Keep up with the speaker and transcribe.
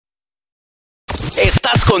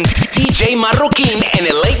Estás con DJ Marroquín en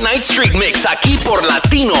el Late Night Street Mix aquí por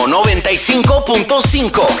Latino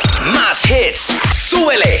 95.5. Más hits.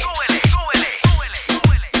 Súbele.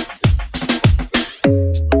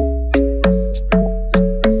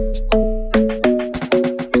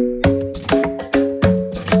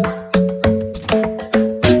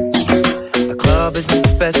 The club isn't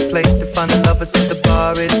the best place to find the lovers, so the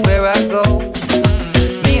bar is where I go.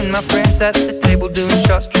 Me and my friends at the table doing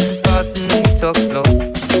shots, tripping fast and then we talk slow.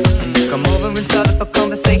 Come over and start up a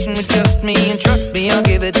conversation with just me, and trust me, I'll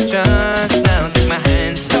give it a chance. Now take my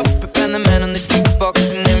hand, stop it, and the man on the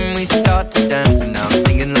jukebox, and then we start to dance. And now I'm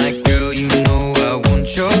singing like, girl, you know I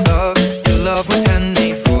want your love. Your love was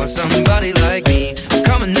handmade for somebody like me.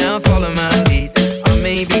 Come on now, follow my lead. I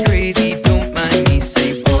may be crazy, don't mind me.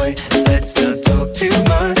 Say, boy, let's not talk too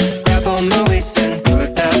much. Grab on my waist and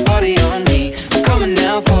put that body on me. Come on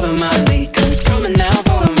now, follow my lead. Come on now,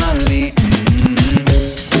 follow my lead.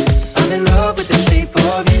 I'm in love with the shape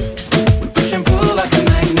of you. We push and pull like a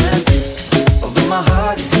magnet do. Although my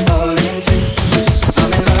heart is falling too.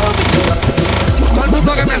 I'm in love with the love. Todo el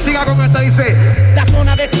mundo que me siga con esta dice: La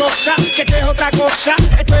zona destroza, que esto es otra cosa.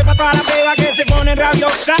 Esto es para toda la peba que se pone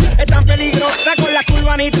rabiosa. Es tan peligrosa con la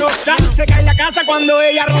curva nitrosa. Se cae la casa cuando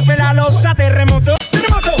ella rompe la losa. Terremoto,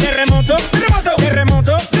 terremoto, terremoto, terremoto,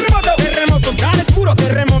 terremoto, terremoto, terremoto, dale duro,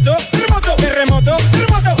 terremoto, terremoto, terremoto,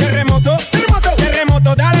 terremoto, terremoto, terremoto,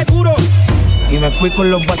 terremoto, dale duro. Y me fui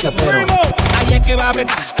con los bachateros. Ahí es que va a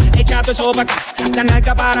apretar, echando eso pa' acá, la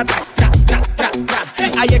nalga para atrás, tra, tra, tra, tra.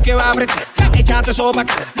 Ahí es que va a apretar, echando eso pa'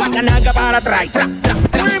 acá, la nalga para atrás, tra, tra,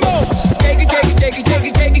 tra. Shake it, shake it, shake it, shake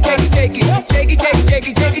it, shake it, shake it, shake it, shake it, shake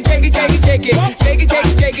it, shake it, shake it, shake it, shake it, shake it, shake it,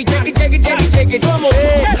 shake it, shake it, shake it, shake it, shake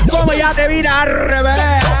it. Como ya te vira al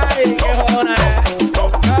revés. Ay, qué jona.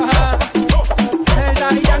 Ajá. El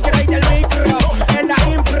Daddy Yankee rey del micro, en la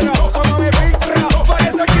impro, como me filtro, por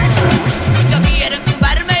eso quiero. Muchos quieren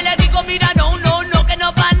tumbarme, le digo mira no, no, no, que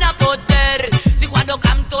no van a poder. Si cuando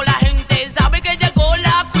canto la gente sabe que llegó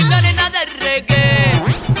la Queen, la nena del reggae.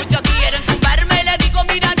 Muchos quieren tumbarme, le digo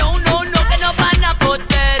mira no, no, no, que no van a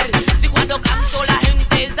poder. Si cuando canto la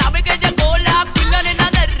gente sabe que llegó la Queen, la nena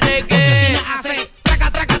del reggae.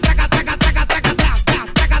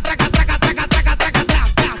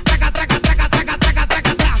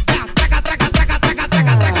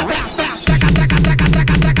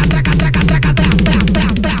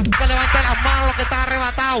 que levante las manos lo que está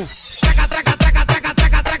arrebatado.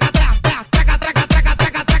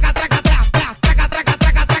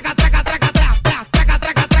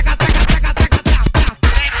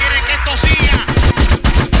 ¿Quieren que esto siga?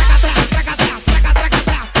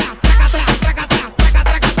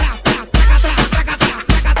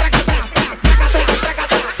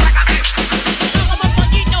 Hago como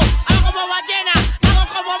pollito, hago como ballena, hago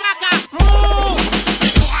como vaca.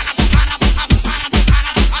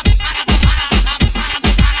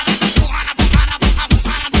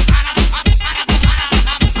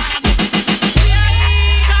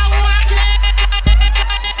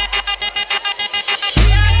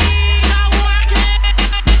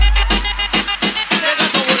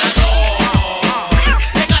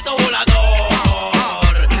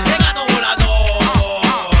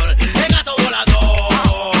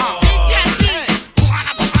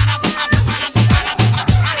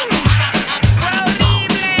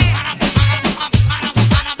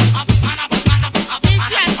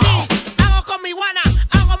 Hago como iguana,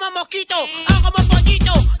 hago como mosquito, hago como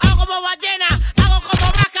pollito, hago como ballena, hago como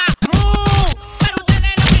vaca. Pero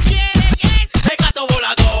ustedes lo que quieren es el gato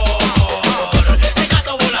volador, el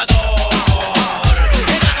gato volador,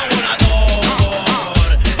 el gato volador,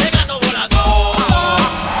 el gato volador.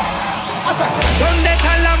 ¿Dónde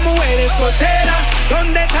están las mujeres solteras?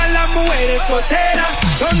 ¿Dónde están las mujeres solteras?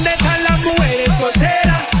 ¿Dónde están las mujeres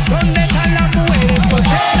solteras? ¿Dónde están las mujeres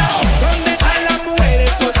solteras? ¿Dónde están las mujeres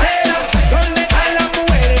solteras? ¿Dónde están las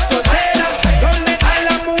mujeres solteras? ¿Dónde están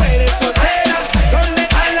las mujeres solteras? ¿Dónde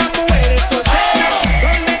están las mujeres solteras?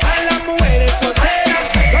 ¿Dónde están las mujeres solteras?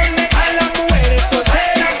 ¿Dónde están las mujeres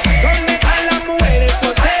solteras? ¿Dónde están las mujeres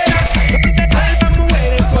solteras? ¿Dónde están las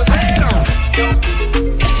mujeres solteras?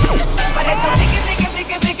 Por eso friki, friki,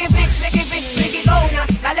 friki, friki, friki, friki, friki, friki, dona,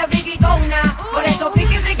 dale friki, dona. Por eso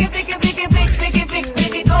friki, friki, friki,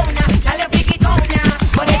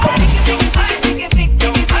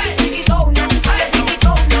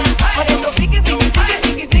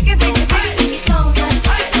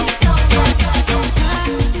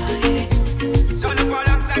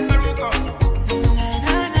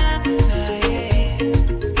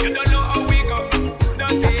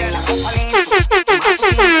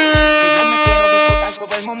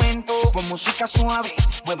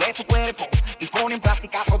 de tu cuerpo y pone en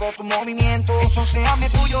práctica todo tu movimiento. Eso séame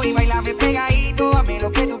tuyo y bailame pegadito. Hazme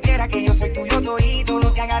lo que tú quieras, que yo soy tuyo todito.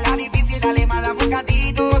 No te hagas la difícil, dale más, dame un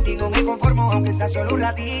gatito. Contigo me conformo, aunque sea solo un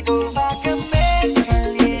ratito. Pa' que me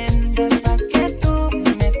calientes, pa' que tú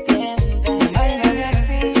me tiendas. Báilame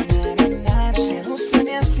así,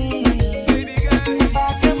 sedúceme así.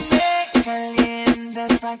 Pa' que me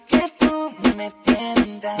calientes, pa' que tú me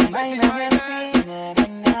tiendas. Báilame así,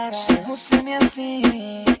 sedúceme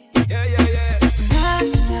así. Yeah, yeah, yeah.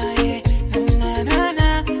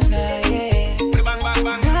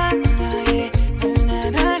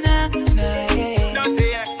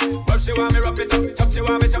 She want me rock it up, chop, she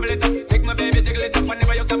want me trouble it up. Take my baby, jiggle it up,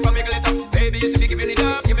 whenever you stop and wiggle it up. Baby, you should be giving it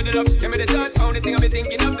up, give me the love, give me the touch. Only thing I be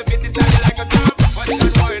thinking of to fit it tight like a glove. Watch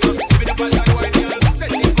that wine up, give me the passion wine, girl.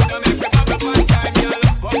 Set it good and make me pop one time, girl.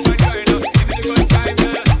 Walk on girl, give me the good time,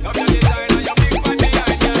 girl. Love your design and your big fan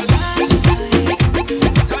behind, girl.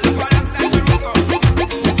 Turn up alongside the rock up.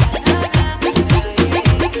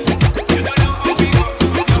 You don't know how we go.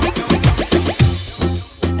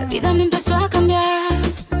 La vida me empezó a cambiar.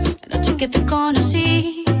 Que te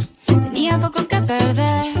conocí, tenía poco que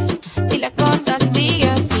perder y la cosa sigue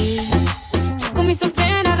así. Yo con mi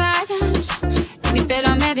sostén a rayas y mi pelo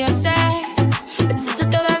a medio hacer. Pensaste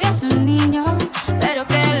todavía es un niño, pero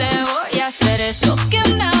 ¿qué le voy a hacer? Es lo que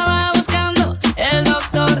andaba buscando, el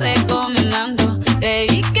doctor recomendando.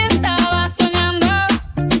 Creí que estaba soñando,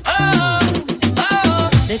 oh, oh.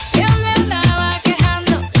 ¿De qué me andaba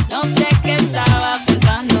quejando? No sé qué estaba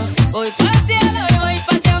pensando. Voy paseando y voy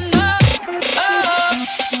pateando.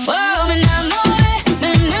 Oh, me enamoré,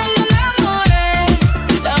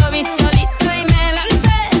 lo vi solito y me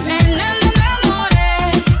lancé. Me enamoré,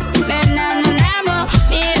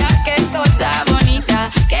 mira qué cosa bonita,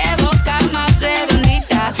 qué boca más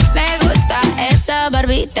redondita. Me gusta esa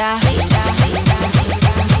barbita.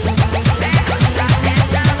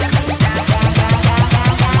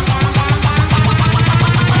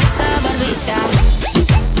 Esa barbita.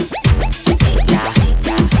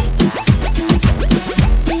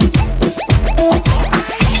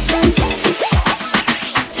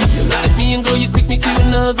 Girl, you take me to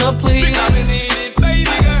another place. Because we need it, baby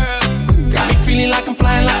girl. Got me feeling like I'm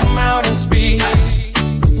flying, like I'm out in space.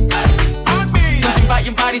 Something about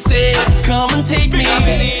your body says, come and take me. Because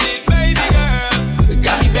we need it, baby girl.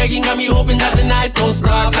 Got me begging, got me hoping that the night don't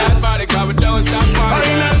stop. That body cover don't stop.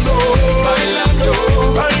 Bailando, Bailando,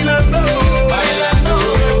 bailando, bailando.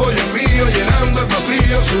 voy en mío llenando el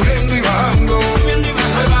pasillo, subiendo y bajando. Subiendo y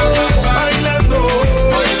bajando. Bailando,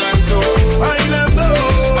 Bailando, bailando,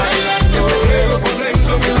 bailando. ese fuego por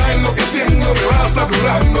dentro me va enloqueciendo, me va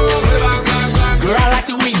saturando. Girl, I like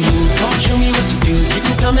the way you move. Come on, show me what you do. You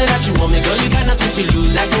can tell me that you want me, girl. You got nothing to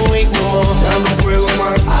lose. I can't wait no more. Ya no puedo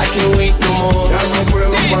más, I can't wait no more. ya no puedo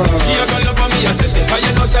más. She a call up on me and set it, but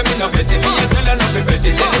you know say me no bet it. Me a tell her not to bet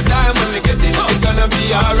it. Anytime when we get it, it's gonna be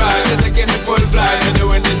alright. We're taking it full flight, we're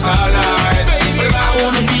doing this all night. I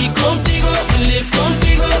wanna be contigo, and live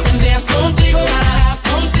contigo, and dance contigo. Gotta have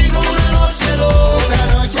contigo una noche loca.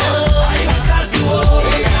 Ay, besar tu boca.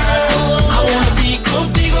 I wanna be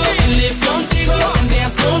contigo, and live contigo, and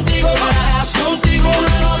dance contigo. Gotta have contigo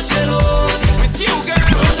una noche loca. With you,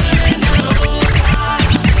 girl.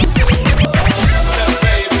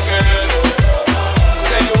 Baby girl,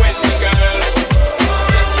 stay with me, girl.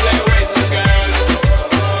 Play with me, girl.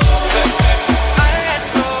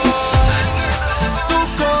 Adentro tu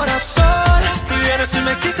corazón y vienes y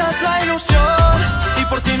me quitas la ilusión y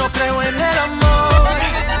por ti no creo en el amor.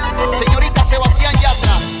 Señorita Sebastián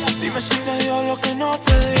Yatra. Dime si te dio lo que no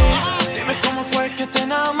te di. Dime cómo fue que te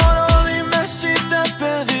enamoró. Dime si te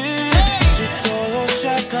perdí. Si todo se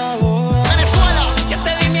acabó. Venezuela. Yo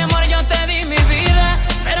te di mi amor, yo te di mi vida.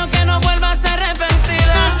 Espero que no vuelvas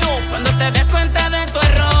arrepentida cuando te des cuenta de tu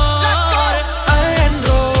error.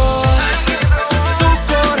 Adentro tu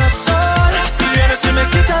corazón y vienes y me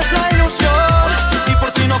quitas la ilusión y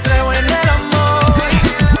por ti no creo en el amor.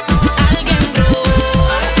 Alguien robó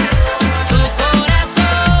tu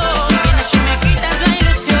corazón, vienes y me quitas la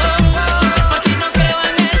ilusión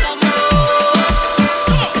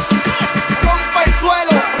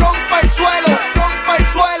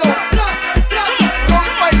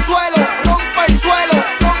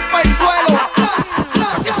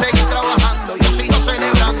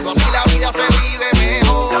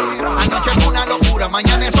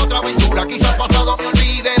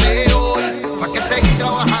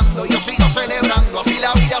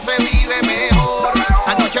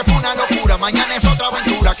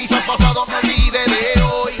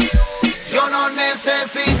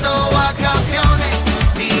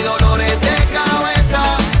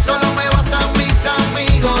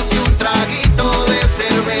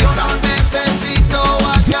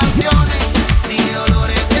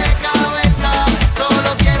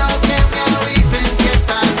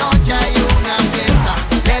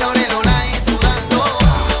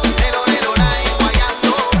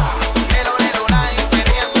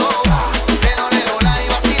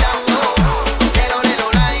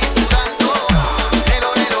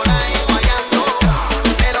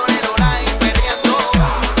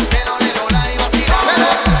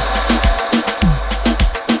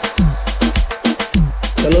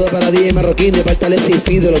DJ Marroquín de parte de Alessi y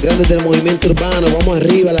Fido, los grandes del movimiento urbano. Vamos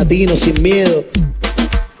arriba, latino, sin miedo.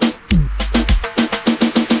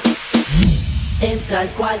 Entra al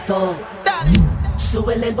cuarto,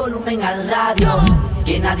 súbele el volumen al radio,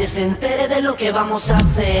 que nadie se entere de lo que vamos a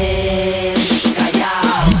hacer.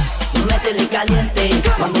 Callao, métele caliente,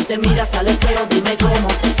 cuando te miras al espejo dime cómo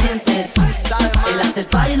te sientes. El after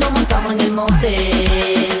party lo montamos en el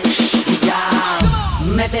motel. Y ya,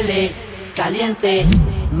 métele caliente,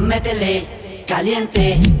 métele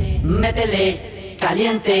caliente, métele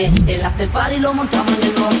caliente. El after party lo montamos en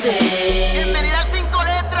el motel. Bienvenida al 5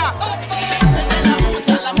 letras. Se la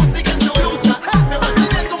usa, la música en tu blusa. Me voy a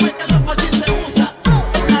enseñar cómo es que los machis se usa.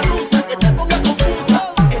 Una rusa que te ponga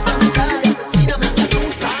confusa. Esa mirada de asesina me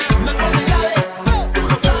engarusa. Me pone grave, tú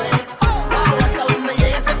lo sabes. Wow, hasta donde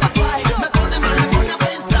llegue ese tatuaje. Me pone mal, me pone a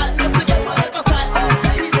pensar. No sé qué puede pasar.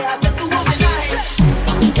 Baby, deja hacer tu homenaje.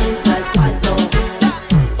 Entra al cuarto,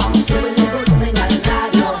 súbele el volumen al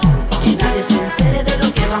radio, que nadie se entere de lo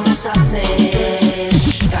que vamos a hacer.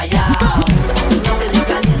 Callao, no te des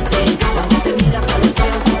caliente, cuando te miras al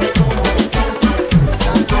espejo dime cómo te sientes.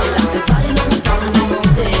 El after party lo montamos en el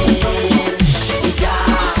motel. Y ya,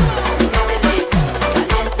 métele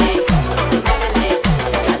caliente, métele caliente,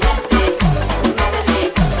 métele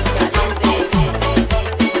caliente.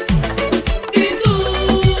 Y tú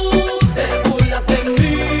te burlas de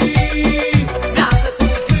mí, me haces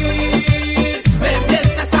sufrir, me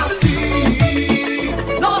mientes así.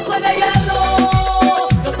 No soy de hierro,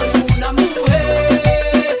 yo soy una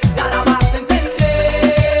mujer. Y ahora vas a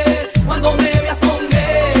entender cuando me veas con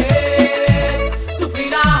él.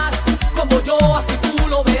 Sufrirás como yo, así tú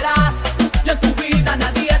lo verás. Y en tu vida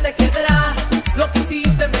nadie te quedará. Lo que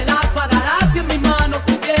hiciste me las pagarás. Si en mis manos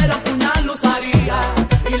tuviera un puñal lo usaría.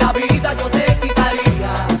 Y la vida yo te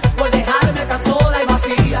quitaría por dejarme tan sola y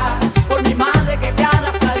vacía. Por mi madre que te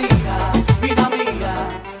arrastraría, vida mía.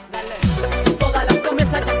 Todas las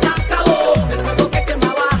promesas ya se acabó. El fuego que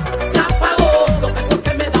quemaba se apagó. Los besos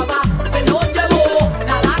que me daba se los llevó.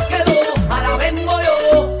 Nada quedó, ahora vengo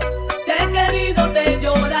yo. Te he querido, te he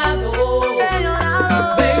llorado,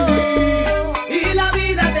 baby, y la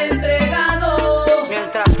vida te he entregado.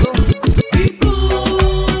 Mientras tú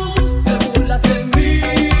te burlas de mí,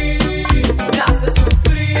 me haces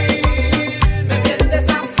sufrir, me mientes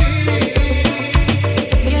así.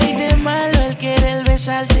 ¿Qué hay de malo el querer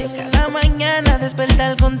besarte? Cada mañana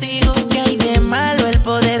despertar contigo. ¿Qué hay de malo el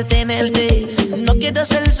poder tenerte? No quiero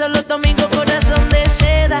ser solo tu amigo, corazón de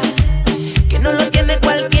seda, que no lo tiene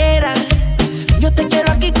cualquiera. Yo te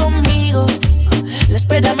quiero aquí conmigo, la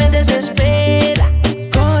espera me desespera.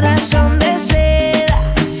 Corazón de seda,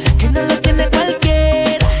 que no lo tiene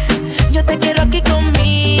cualquiera. Yo te quiero aquí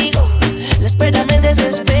conmigo, la espera me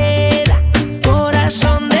desespera.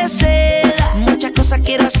 Corazón de seda, muchas cosas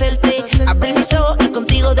quiero hacerte. Abrir mis ojos y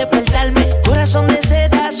contigo despertarme. Corazón de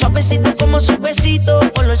seda, suavecito como su besito.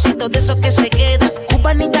 Olorcito de esos que se quedan.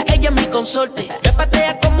 Cubanita, ella es mi consorte. Me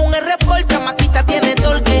patea como un R-Port, maquita tiene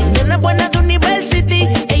torque. Nena buena de University,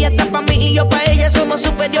 ella está pa' mí y yo pa' ella. Somos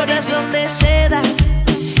superiores. Corazón de seda,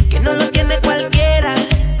 que no lo tiene cualquiera.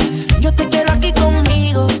 Yo te quiero aquí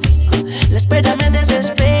conmigo, la espera me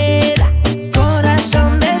desespera.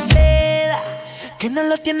 Corazón de seda, que no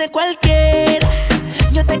lo tiene cualquiera.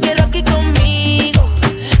 Yo te quiero aquí conmigo,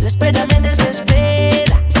 la espera me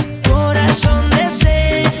desespera. Corazón de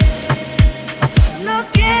seda, no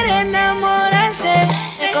quiere enamorarse,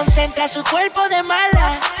 se concentra su cuerpo de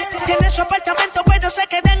mala. Tiene su apartamento pero se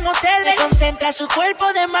queda en hoteles. Concentra su cuerpo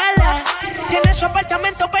de mala. Tiene su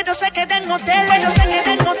apartamento pero se queda en hoteles. Pero se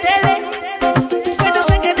queda en hoteles. Pero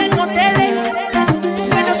se queda en hoteles.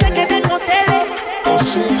 Pero se queda en hoteles.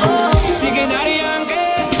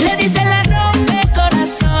 Le dice la rompe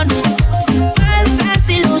corazones, falsas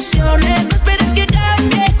ilusiones. No esperes que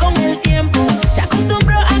cambie con el tiempo, se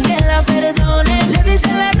acostumbró a que la perdone. Le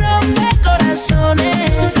dice la rompe corazones,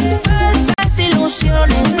 falsas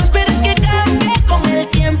ilusiones. No esperes que cambie con el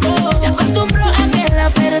tiempo, se acostumbró a que la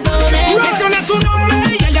perdone. Menciona su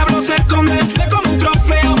nombre y el diablo se esconde. Ve como un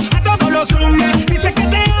trofeo a todos los hombres. Dice que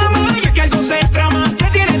te ama y es que algo se trama. Te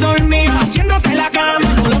tiene dormida haciéndote la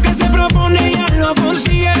cama. Con lo que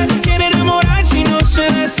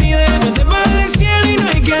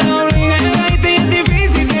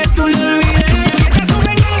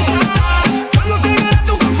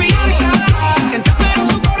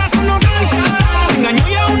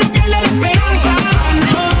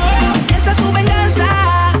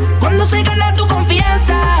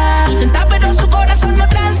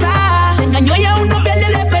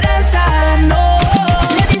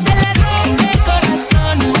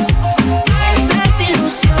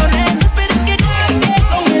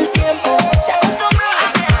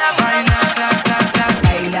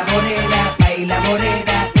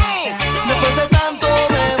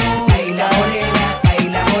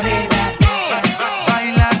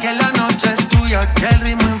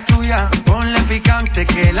Hice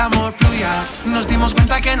que el amor fluya. Nos dimos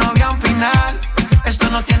cuenta que no había un final. Esto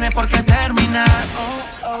no tiene por qué terminar.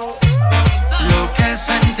 Lo que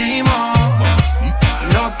sentimos,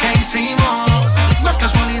 lo que hicimos. No es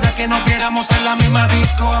casualidad que nos viéramos en la misma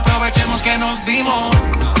disco. Aprovechemos que nos vimos.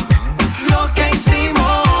 Lo que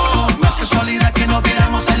hicimos, no es casualidad que nos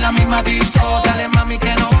viéramos en la misma disco. Dale mami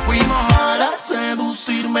que nos fuimos. Para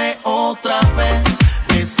seducirme otra vez,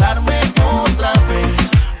 besarme otra vez,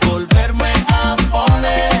 volverme a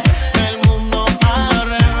poner el mundo al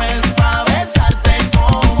revés, pa' besarte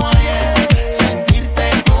como ayer, sentirte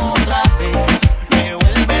otra vez, me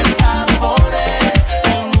vuelves a poner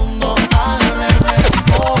el mundo al revés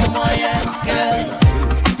como ayer.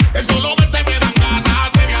 El solo verte me dan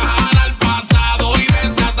ganas de viajar al pasado y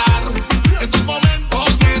rescatar esos momentos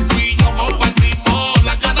que tú y yo compartimos,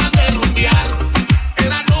 las ganas de rumbear.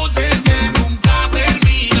 Eran noches de nunca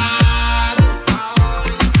terminar.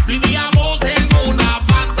 Vivíamos en una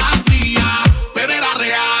fantasía, pero era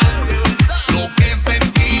real. Lo que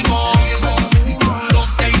sentimos, lo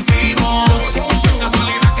que hicimos. No es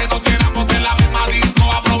casualidad que nos viéramos en la misma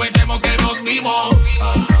disco. Aprovechemos que nos vimos.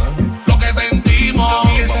 Lo que sentimos,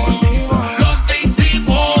 lo que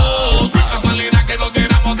hicimos. No es casualidad que nos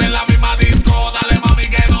viéramos en la misma disco. Dale mami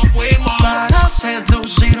que nos fuimos. Para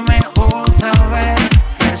seducirme otra vez,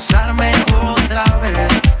 besarme otra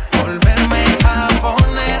vez, volverme a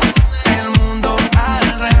poner el mundo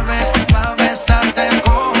al revés, pa' besarte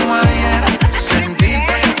como ayer,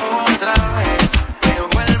 sentirte otra vez, me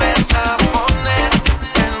vuelves a poner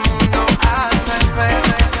el mundo al revés.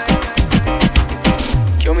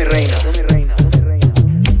 Yo mi reina.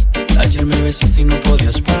 Ayer me besaste y no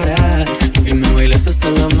podías parar, y me bailaste hasta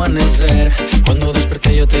el amanecer. Cuando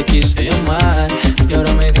desperté yo te quise llamar, y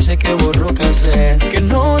ahora me dice que borró casé, que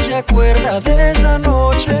no se acuerda de esa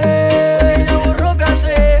noche. Ella borró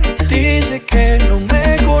casé, dice que no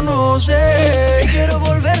me conoce, y quiero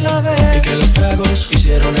volverla a ver. Y que los tragos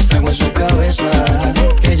hicieron estrago en su cabeza,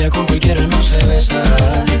 ella con cualquiera no se besa.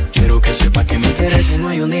 Quiero que sepa que me interesa y no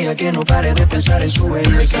hay un día que no pare de pensar en su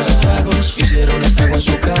belleza. Que los tragos hicieron estrago en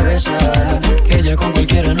su cabeza, ella con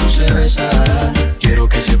cualquiera no se besa. Quiero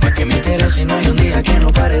que sepa que me interesa y no hay un día que no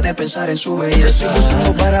pare de pensar en su belleza. Te estoy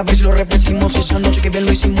buscando para ver si lo repetimos. Esa noche que bien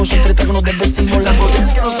lo hicimos, entre tragos nos desvestimos. Las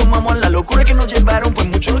botellas que nos tomamos, la locura que nos llevaron, fue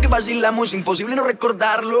mucho lo que vacilamos, imposible no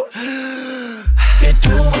recordarlo. Y tú,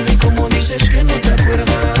 mami, como dices que no te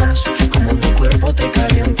acuerdas, como mi cuerpo te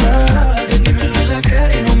calienta, dímelo en la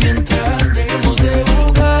cara y no mientas, dejemos de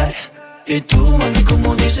jugar. Y tú, mami,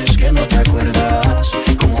 como dices que no te acuerdas,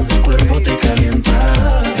 como mi cuerpo te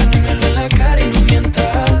calienta, dímelo en la cara y no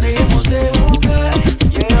mientas, dejemos de jugar.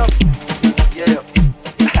 Yeah, yeah.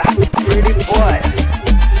 Pretty boy,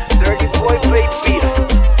 dirty boy, baby.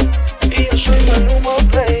 Y yo soy Maluma,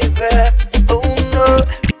 baby. Oh no.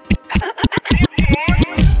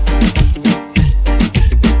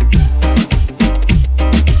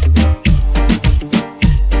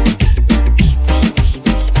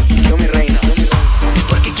 Yo mi reina.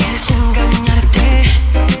 ¿Por qué quieres engañarte?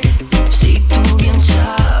 Si tú bien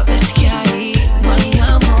sabes que ahí no hay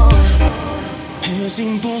amor. Es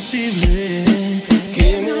imposible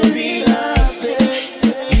que me olvidaste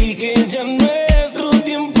y que ya nuestro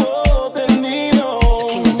tiempo terminó.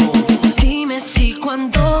 Dime si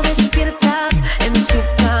cuando despiertas en su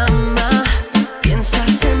cama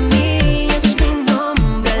piensas en mí, es mi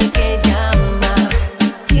nombre el que llamas.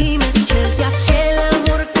 Dime si él te hace el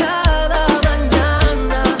amor cada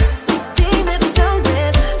mañana. Dime tal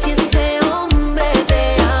vez si ese hombre te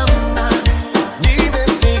ama. Dime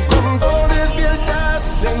si cuando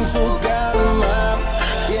despiertas en su cama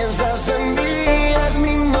piensas en mí, es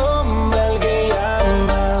mi nombre el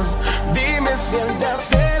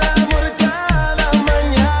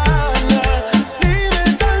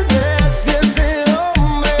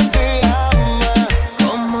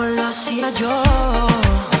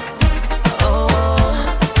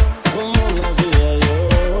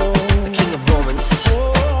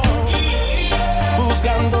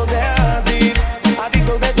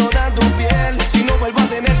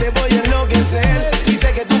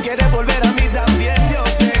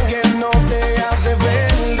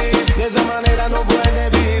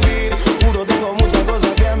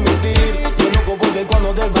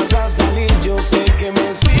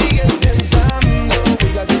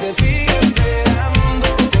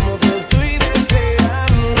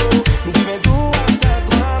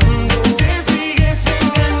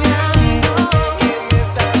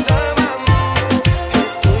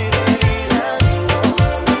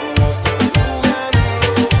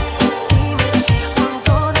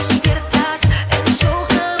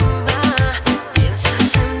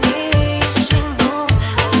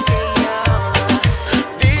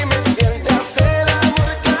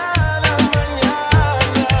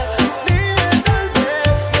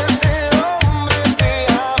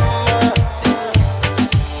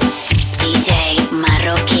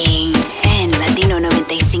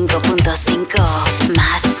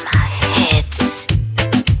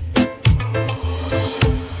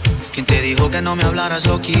no me hablaras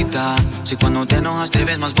loquita. Si cuando te enojas te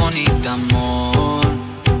ves más bonita, amor.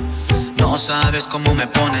 No sabes cómo me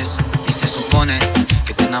pones y se supone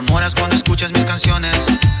que te enamoras cuando escuchas mis canciones.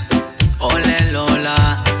 Ole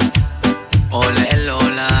Lola, ole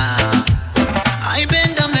Lola. Ay,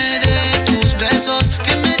 ven, dame de tus besos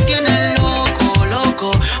que me tienen loco,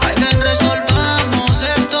 loco. Ay, ven, resolvamos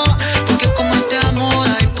esto, porque como este amor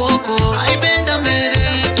hay poco. Ay, ven, dame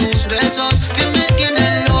de tus besos que me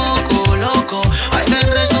tienen loco, loco. Ay, ven,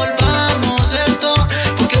 resolvamos esto,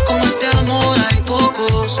 porque como este amor hay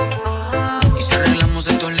pocos. Y si arreglamos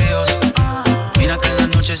estos líos, mira que en las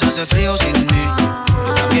noches hace frío sin mí.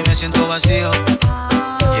 Yo también me siento vacío,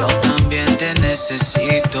 yo también te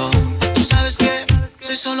necesito. Tú sabes que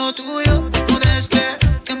soy solo tuyo, por es que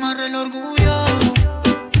te amarra el orgullo.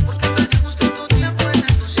 Porque perdemos tanto tiempo en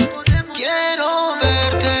esto si podemos. Quiero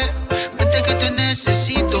verte, vete que te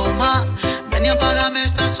necesito más. Ven y apágame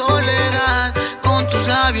esta soledad, con tus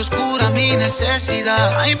labios cura mi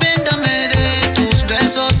necesidad. Ay, ven, dame de tus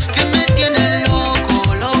besos que me tienen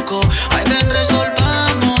loco, loco. Ay, ven,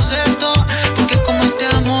 resolvamos esto, porque como este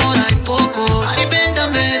amor hay poco. Ay, ven,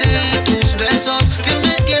 dame de tus besos que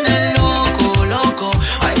me tienen loco, loco.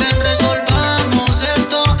 Ay, ven, resolvamos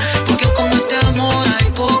esto, porque como este amor hay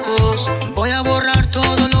pocos. Voy a borrar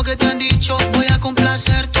todo lo que te han dicho, voy a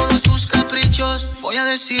complacer todos tus caprichos. Voy a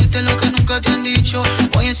decirte lo que nunca te han dicho,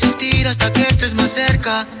 voy a insistir hasta que estés más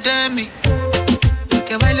cerca de mí.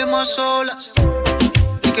 Que bailemos solas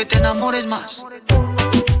y que te enamores más.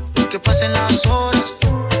 Que pasen las horas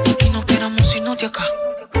y no queramos irnos de acá.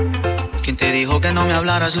 ¿Quién te dijo que no me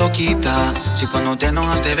hablaras loquita? Si cuando te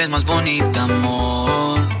enojas te ves más bonita,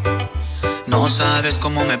 amor. No sabes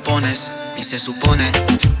cómo me pones y se supone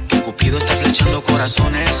que Cupido está flechando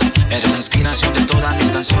corazones. Eres la inspiración de todas mis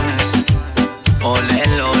canciones. Ole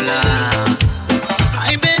Lola.